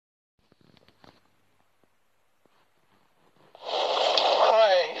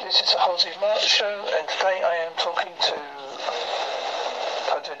It's a Jose Mark show, and today I am talking to...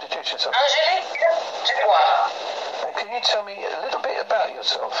 How to introduce yourself? Angelic, dubois. And can you tell me a little bit about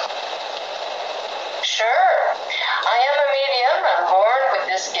yourself? Sure. I am a medium. I'm born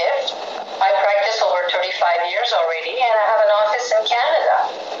with this gift. I practice over 35 years already, and I have an office in Canada.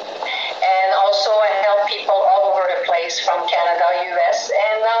 And also I help people all over the place from Canada, US,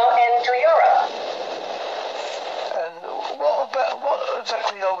 and now into Europe. And what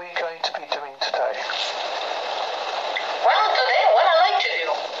exactly are we going to be doing today? Well, today, what I like to do,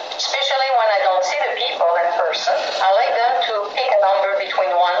 especially when I don't see the people in person, I like them to pick a number between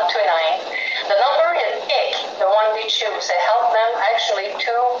 1 to 9. The number is pick, the one they choose. I help them actually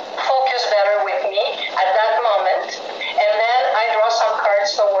to focus better with me at that moment. And then I draw some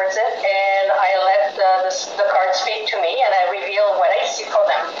cards towards it, and I let the cards speak to me, and I reveal what I see for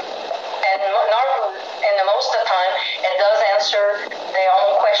them. And normally, and most of the time, it does answer their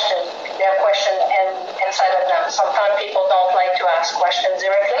own question, inside of them. Sometimes people don't like to ask questions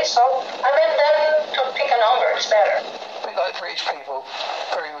directly, so I let them to pick a number. It's better. A bit like British people,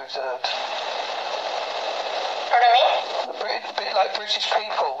 very reserved. Pardon me? A bit like British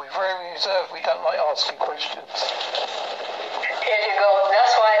people, we're very reserved. We don't like asking questions. Here you go.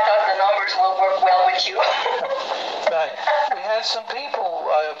 That's why I thought the numbers will work well with you. Right. We had some people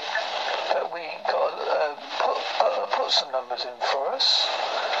that we got put some numbers in for us.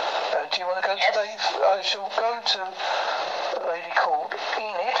 Do you want to go Yes. today? I shall go to a lady called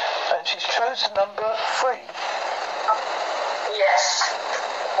Enid, and she's chosen number 3. Yes.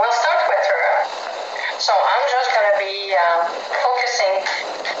 We'll start with her. So I'm just going to be focusing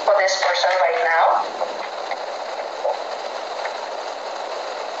for this person right now.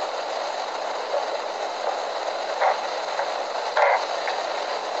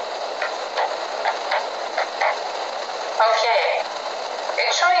 Okay.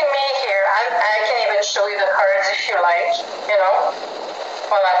 It's showing me here. I can even show you the cards if you like,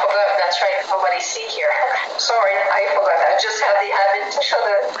 Well, I forgot. That's right. Nobody see here. Sorry, I forgot. I just had the habit to show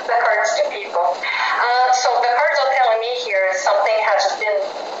the cards to people. So the cards are telling me here is something has been a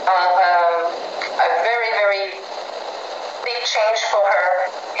very, very big change for her.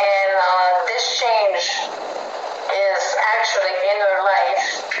 And this change is actually in her life.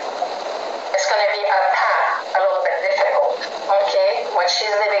 It's going to be a path a little bit difficult. Okay? What she's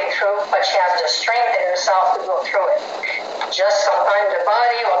living through, but she has the strength in herself to go through it. Just sometimes the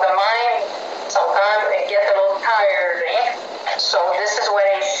body or the mind, sometimes it gets a little tired. So this is what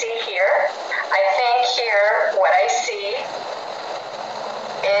I see here. I think here, what I see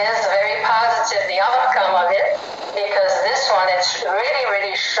is very positive, the outcome of it, because this one, it's really,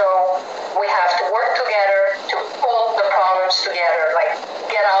 really show we have to work together to pull the problems together, like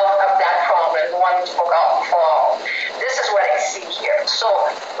get out of that problem once for all. This is what I see here. So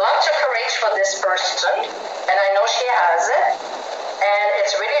lots of courage for this person, and I know she has it, and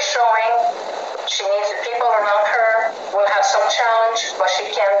it's really showing she needs the people around her, will have some challenge, but she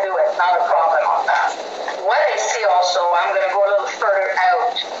can do it, not a problem on that. What I see also, I'm going to go a little further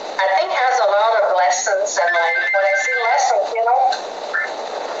out, I think has a lot of lessons, and when I see lessons, when we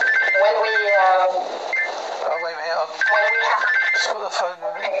Oh, wait a minute. when we have... Just got the phone.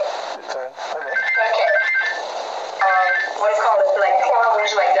 Okay. Okay. What do you call it, like challenge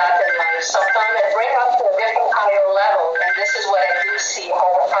like that in life. Sometimes it brings up to a different higher level, and this is what I do see,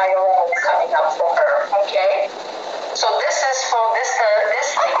 all higher levels coming up for her, okay? So this is for this thing.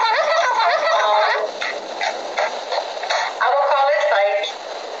 I will call it like,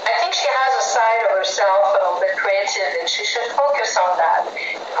 I think she has a side of herself a little bit creative, and she should focus on that.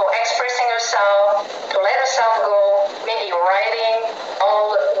 For expressing herself, to let herself go, maybe writing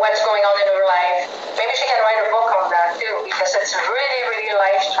all what's going on in her life. Maybe she can write a book on that too, because it's really, really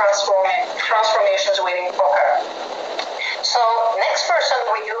life transformations waiting for her. So next person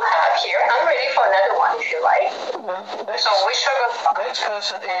we do have here, I'm ready for another one if you like. Next, So we should go. next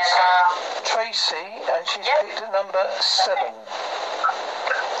person is Tracy, and she's picked a number 7.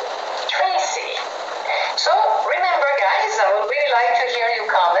 Tracy. So remember, guys, I would really like to hear your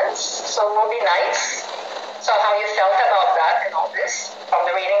comments. So it will be nice. So how you felt about that and all this from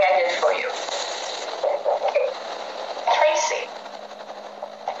the reading I did for you. Okay. Tracy.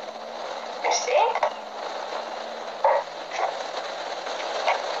 You see?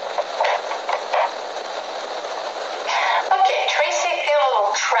 Okay, Tracy feels a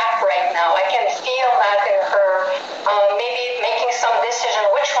little trapped right now. I can feel that in her. Maybe making some decision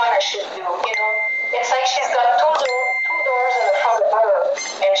which one I should do. It's like she's got two doors in the front of her,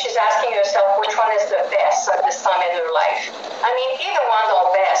 and she's asking herself which one is the best at this time in her life. I mean, either one are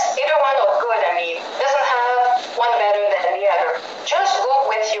best, either one are good. I mean, doesn't have one better than the other. Just go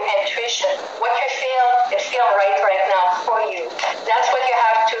with you and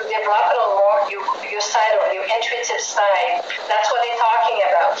outside. That's what they're talking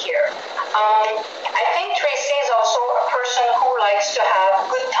about here. I think Tracy is also a person who likes to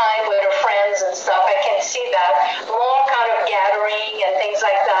have good time with her friends and stuff. I can see that. More kind of gathering and things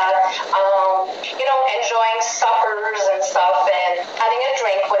like that. Enjoying suppers and stuff and having a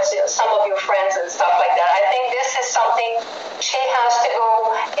drink with some of your friends and stuff like that. I think this is something she has to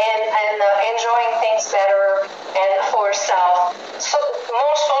go and enjoying things better and for herself. So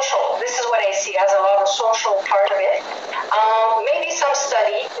more social. This is what I see as a lot of social part of it. Maybe some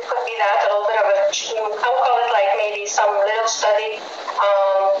study. It could be that a little bit of a, I would call it like maybe some little study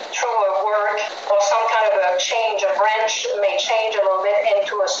through her work or some kind of a change. A branch may change a little bit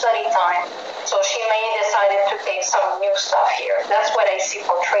into a study time. So she may decide to take some new stuff here. That's what I see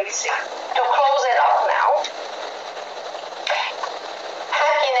for Tracy. To close it up now.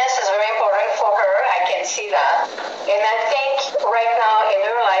 Happiness is very important for her. I can see that. And I think right now in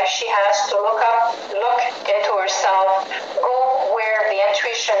her life, she has to look into herself, go where the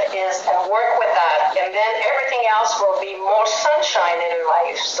intuition is and work with that. And then everything else will be more sunshine in her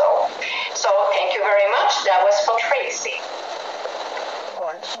life. So thank you very much. That was for Tracy.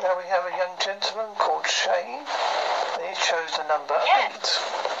 Right, now we have a young gentleman called Shane. And he chose the number 8.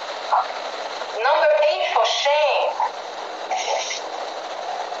 Number 8 for Shane.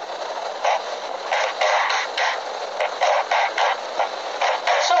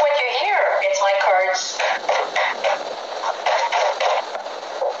 So what you hear, it's my cards.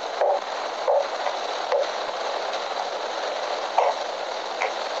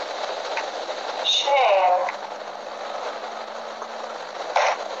 Shane.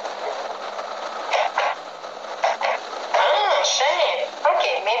 Shane.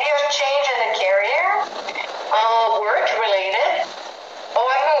 Okay, maybe a change in the career, work related, or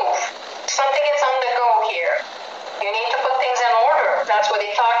a move. Something is on the go here. You need to put things in order. That's what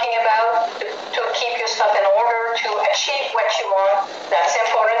they're talking about, to keep your stuff in order, to achieve what you want. That's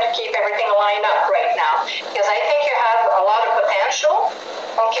important to keep everything lined up right now. Because I think you have a lot of potential.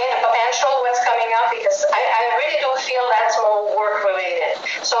 Okay, the potential, what's coming up, because I really do feel that's more work related.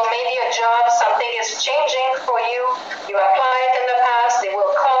 So maybe a job, something is changing for you. You applied in the past, they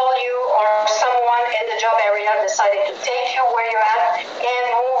will call you, or someone in the job area decided to take you where you're at and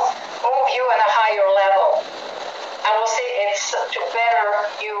move you in a higher level. I will say it's to better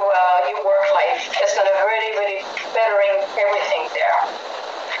your work life. It's going to really, really bettering everything there.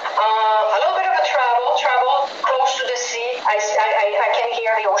 A little bit of a travel close to the sea. I can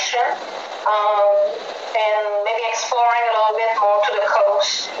hear the ocean. And maybe exploring a little bit more to the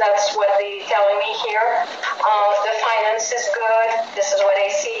coast. That's what they're telling me here. The finance is good. This is what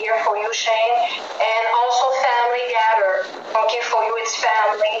I see here for you, Shane. And also family gather. Okay, for you it's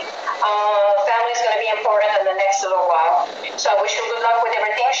family. Family is going to be important in the next little while. So I wish you good luck with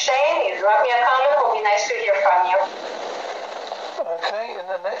everything, Shane. You drop me a comment. It will be nice to hear from you. Okay, and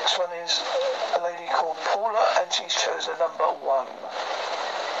the next one is a lady called Paula, and she's chosen number 1.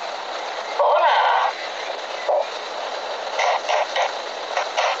 Paula.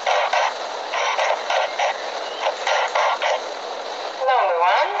 Number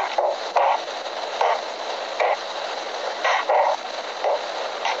 1.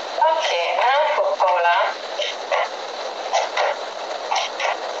 Okay, now for Paula.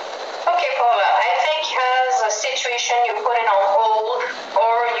 Okay, Paula, I think as a situation you put it on hold,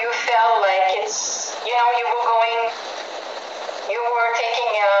 or you felt like it's, you were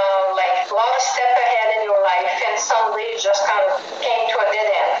taking like a lot of step ahead in your life, and suddenly it just kind of came to a dead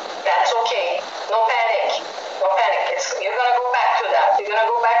end. That's okay. No panic. You're going to go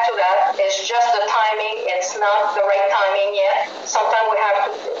back to that. It's just the timing. It's not the right timing yet. Sometimes we have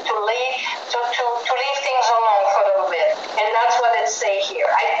to leave things alone for a little bit. And that's what it say here.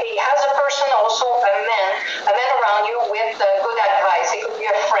 It has a person, also a man around you with good advice. It could be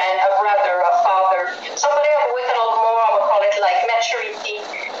a friend, a brother, a father, somebody with a little more, I would call it like maturity,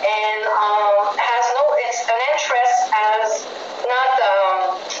 and has it's an interest as not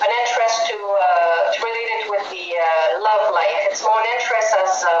an interest to relate it with the love life. It's more an interest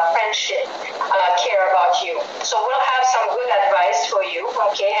as friendship, care about you. So we'll have some good advice for you,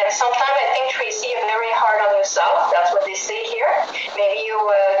 okay? And sometimes I think, Tracy, you're very hard on yourself. That's what they say here. Maybe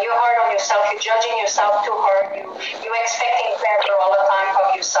you're hard on yourself. You're judging yourself too hard. You're expecting better all the time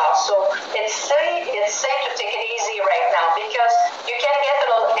of yourself. So it's safe to take it easy right now, because you can get a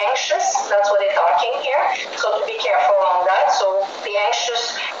little anxious. That's what they're talking here. So to be careful on that. So be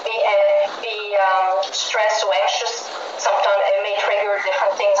anxious, be stressed or anxious. Sometimes it may trigger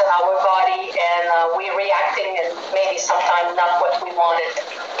different things in our body, and we're reacting, and maybe sometimes not what we wanted.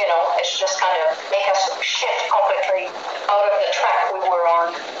 It's just kind of make us shift completely out of the track we were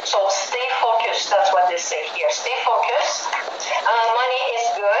on. So stay focused. That's what they say here. Stay focused. Money is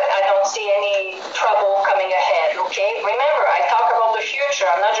good. I don't see any trouble coming ahead, okay? Remember, I talk about the future.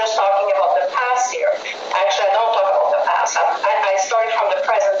 I'm not just talking about the past here. Actually, I don't talk about the past. I started from the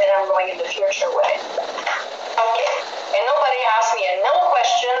present and I'm going in the future with it. Okay. And nobody asked me no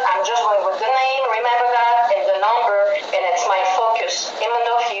question. I'm just going with the name. Remember that, and the number, and it's my focus. Even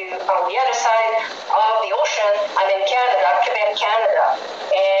though you on the other side of the ocean, I'm in Canada, Quebec, Canada,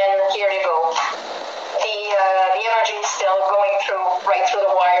 and here you go. The energy is still going right through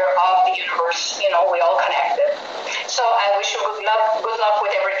the wire of the universe. You know, we all connected. So I wish you good luck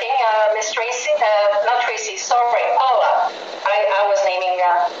with everything, Miss Tracy. Not Tracy, sorry, Paula. I was naming.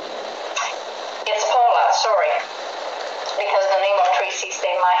 It's Paula. Sorry. Because the name of Tracy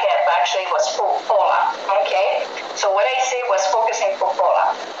stayed in my head, but actually it was Paula, okay? So what I say was focusing for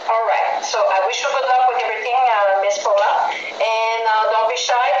Paula. All right, so I wish you good luck with everything, Miss Paula, and don't be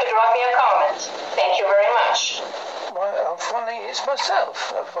shy to drop me a comment. Thank you very much. Well, funny, it's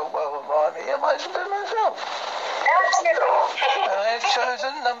myself. I thought, well, I might as well be myself. That's you. And I've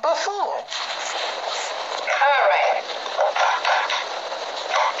chosen number 4. All right.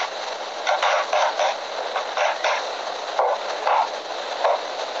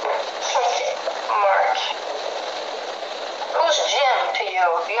 Mark. Who's Jim to you?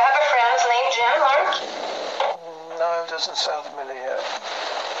 Do you have a friend named Jim, Mark? No, it doesn't sound familiar.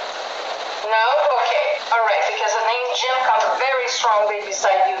 No? Okay. All right. Because the name Jim comes very strongly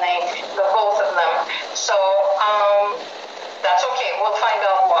beside you name, the both of them. So, that's okay. We'll find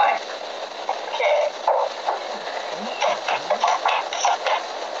out why. Okay.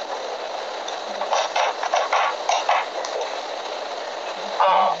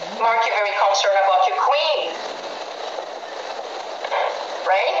 Mark, you're very concerned about your queen.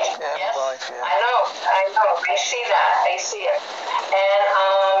 Right? Yeah, yes. wife, yeah. I know. I see that. I see it. And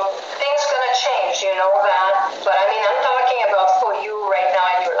things gonna change, you know that. But I mean, I'm talking about for you right now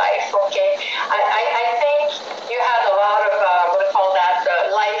in your life, okay? I think you had a lot of, what do you call that,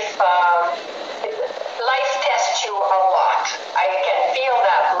 life tests you a lot. I can feel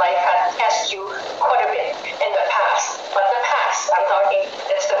that life has tested you quite a bit in the past. But the past, I'm talking,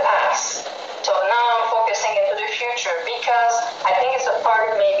 it's the past. So now I'm focusing into the future because I think it's a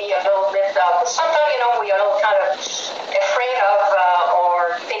part maybe a little bit of, sometimes, you know, we are a little kind of afraid of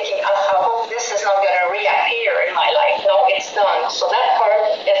or thinking, I hope this is not going to reappear in my life. No, it's done. So that part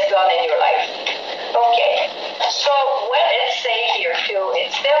is done in your life. Okay. So what it say here too,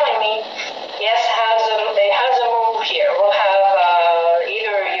 it's telling me, yes, it has a move here. We'll have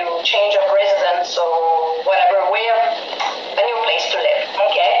either you change of residence or whatever, way of a new place to live.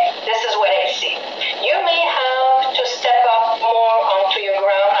 Okay, this is what I see. You may have to step up more onto your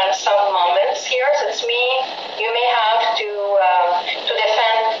ground on some moments here. So it's me. You may have to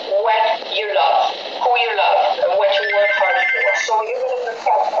defend what you love, who you love, and what you work hard for. So you're going to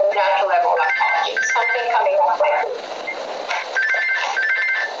protect on that level of talking. Something coming up like this.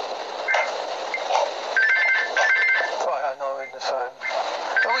 Right, I know in the phone.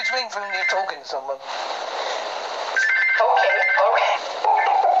 Oh, which means when you're talking to someone. Okay, all right.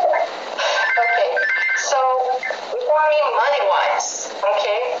 Okay, so for me, money-wise,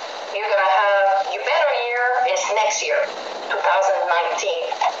 okay, you're going to have, your better year is next year,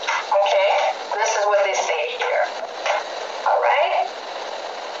 2019, okay? This is what they say here, all right?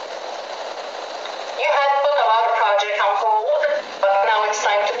 You had put a lot of projects on hold, but now it's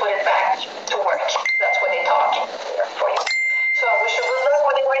time to put it back to work. That's what they're talking here for you. So I wish you good luck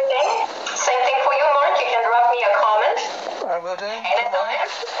with everything. Same thing for you, Mark. You can drop me a comment. I will do. Anytime.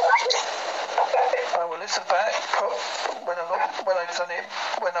 I will listen back when I've done it,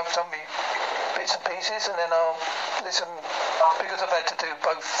 when I've done me bits and pieces, and then I'll listen because I've had to do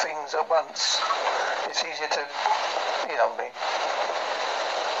both things at once. It's easier to, you know me.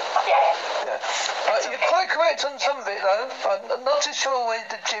 Yeah. But you're quite correct on some of it, though. I'm not too sure where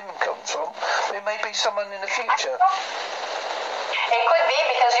the gym comes from. It may be someone in the future. It could be,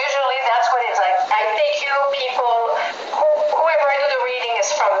 because usually that's what it's like. I take you people, whoever I do the reading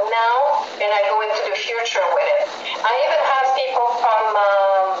is from now, and I go into the future with it. I even have people from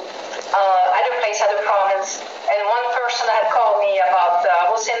other place, other province, and one person had called me about,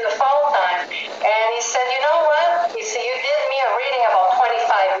 was in the fall time, and he said, you know what? He said, you did me a reading about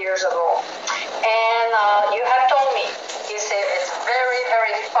 25 years ago, and you had told me, he said, it's very,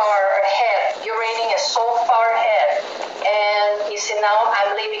 very far ahead. Your reading is so far ahead. And he said, now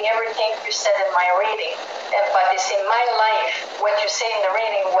I'm leaving everything you said in my reading. But you see, my life, what you say in the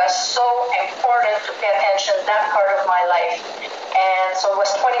reading was so important to pay attention to that part of my life. And so it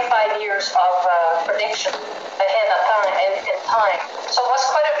was 25 years of prediction ahead of time, in time. So it was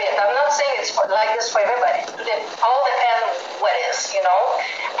quite a bit. I'm not saying it's like this for everybody. It all depends what is,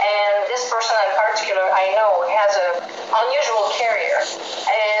 And this person in particular, I know, has an unusual carrier.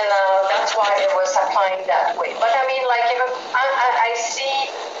 And that's why it was applying that way. But I mean, like, even I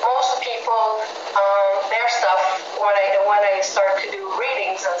see most people, their stuff, when I start to do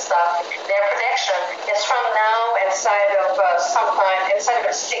readings and stuff, their prediction is from now inside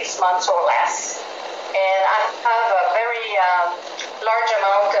of 6 months or less. And I have a very large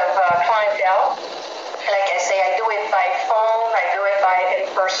amount of clientele. Like I say, I do it by phone, I do it by in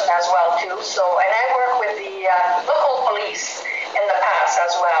person as well too. So, and I work with the local police in the past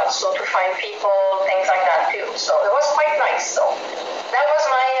as well. So to find people, things like that too. So it was quite nice. So that was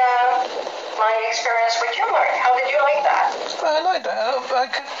my experience with you, Mark. How did you like that? I like that.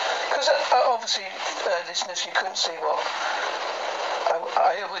 Because obviously, listeners, you couldn't see what.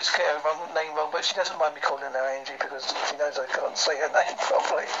 I always get her name wrong, but she doesn't mind me calling her Angie because she knows I can't say her name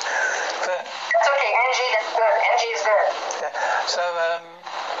properly. But, that's okay, Angie, that's good. Angie is good. Yeah. So,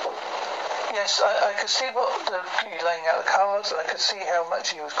 yes, I could see you laying out the cards, and I could see how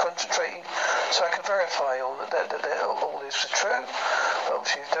much you was concentrating, so I can verify all that all this is true, what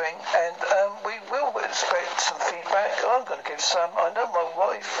she's doing, and we will expect some feedback. I'm going to give some. I know my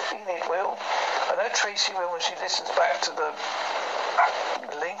wife, Enid, will. I know Tracy will when she listens back to the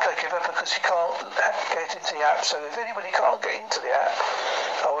link I give her because she can't get into the app. So if anybody can't get into the app,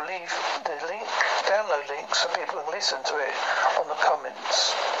 I will leave the link, download link, so people can listen to it on the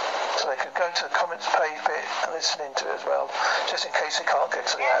comments. So they can go to the comments page bit and listen into it as well, just in case they can't get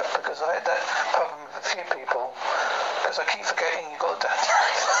to the app, because I had that problem with a few people, because I keep forgetting you've got to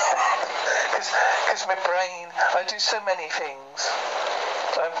download. Because my brain, I do so many things.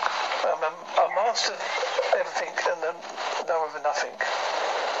 I'm a master of everything and then no of nothing.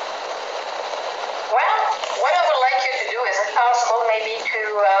 Well, what I would like you to do is, if possible, maybe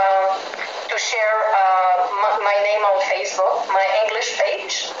to share my name on Facebook, my English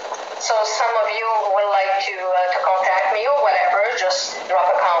page. So some of you would like to contact me or whatever, just drop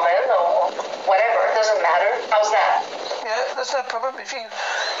a comment or whatever. It doesn't matter. How's that? Yeah, there's no problem. If you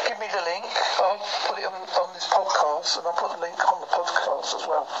give me the link, I'll put it on this podcast, and I'll put the link on the podcast as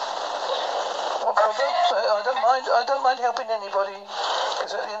well. No problem. So I don't mind helping anybody,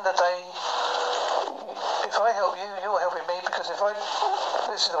 because at the end of the day, if I help you, you're helping me. Because this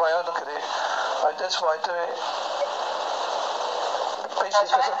is the way I look at it. That's why I do it.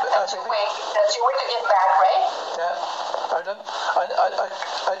 Basically, that's your way to give back, right? Yeah.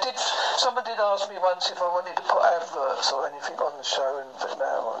 I did. Someone did ask me once if I wanted to put adverts or anything on the show, and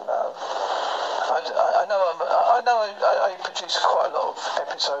no. I know I produce quite a lot of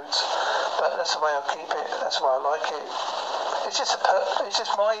episodes, but that's the way I keep it. That's why I like it. It's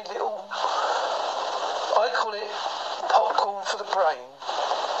just my little. I call it popcorn for the brain.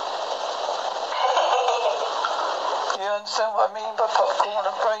 You understand what I mean by popcorn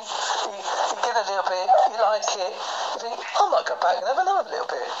and brain? You get a little bit, you like it, you think, I might go back and have another little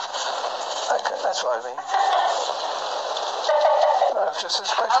bit. Okay, that's what I mean. Just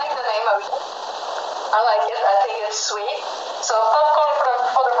I like the name of it. I like it. I think it's sweet. So popcorn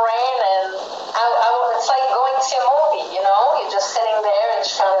for the brain, and it's like going to a movie, You're just sitting there and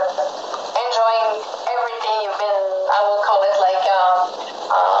just kind of enjoying everything you've been, I will call it like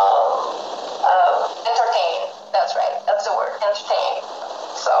entertaining. That's right. That's the word, entertaining.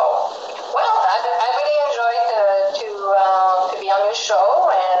 So, well, I really enjoyed to be on your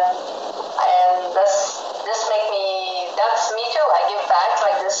show, and this make me, that's me too. I give back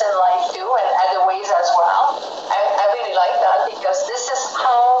like this in life too, and other ways as well. I really like that, because this is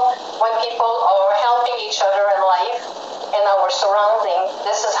how, when people are helping each other in life, in our surrounding,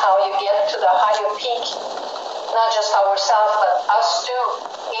 this is how you get to the higher peak. Not just ourselves, but us too.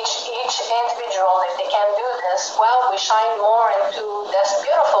 Each individual, if they can do this, well, we shine more into this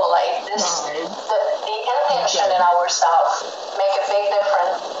beautiful light. The intention in ourselves make a big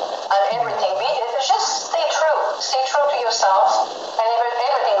difference on everything. Just stay true to yourself, and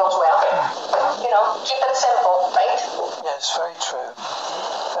everything goes well. Keep it simple, right? Yes, very true.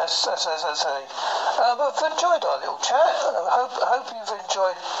 That's as I say. I've enjoyed our little chat. I hope you've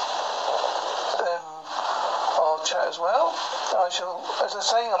enjoyed our chat as well. I shall, as I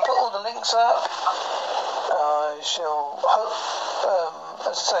say, I'll put all the links up. I shall hope,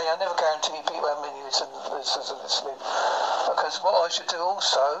 as I say, I never guarantee people how many listeners are listening, because what I should do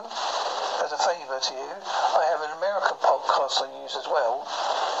also as a favour to you, I have an American podcast I use as well,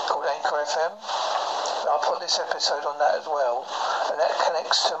 called Anchor FM. I'll put this episode on that as well, and that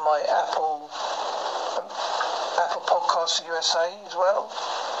connects to my Apple Podcast USA as well.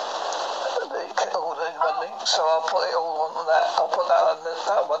 All the one link, so I'll put it all on that. I'll put that on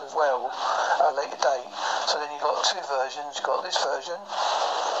that one as well at a later date. So then you've got two versions. You've got this version,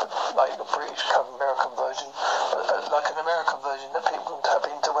 like the British American version, but like an American version that people can tap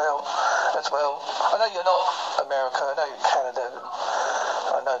into as well. I know you're not America. I know you're Canada.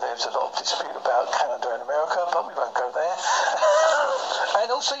 I know there's a lot of dispute about Canada and America, but we won't go there. And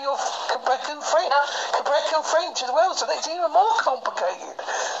also you're Quebec and French as well, so that's even more complicated.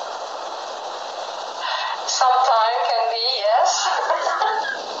 Sometimes can be, yes.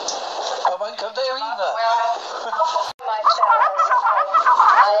 I won't go there either. Well, myself,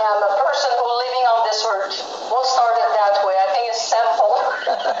 I am a person who living on this earth. We'll start it that way. I think it's simple.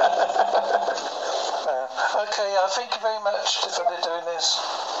 Okay, thank you very much for doing this.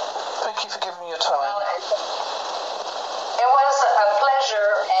 Thank you for giving me your time. It was a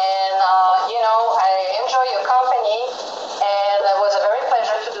pleasure, and I enjoy your company, and it was a very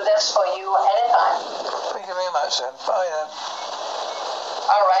pleasure to do this for you anytime. Thank you very much, then. Bye, then.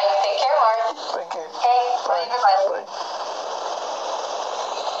 All right, take care, Mark. Thank you. Okay, bye.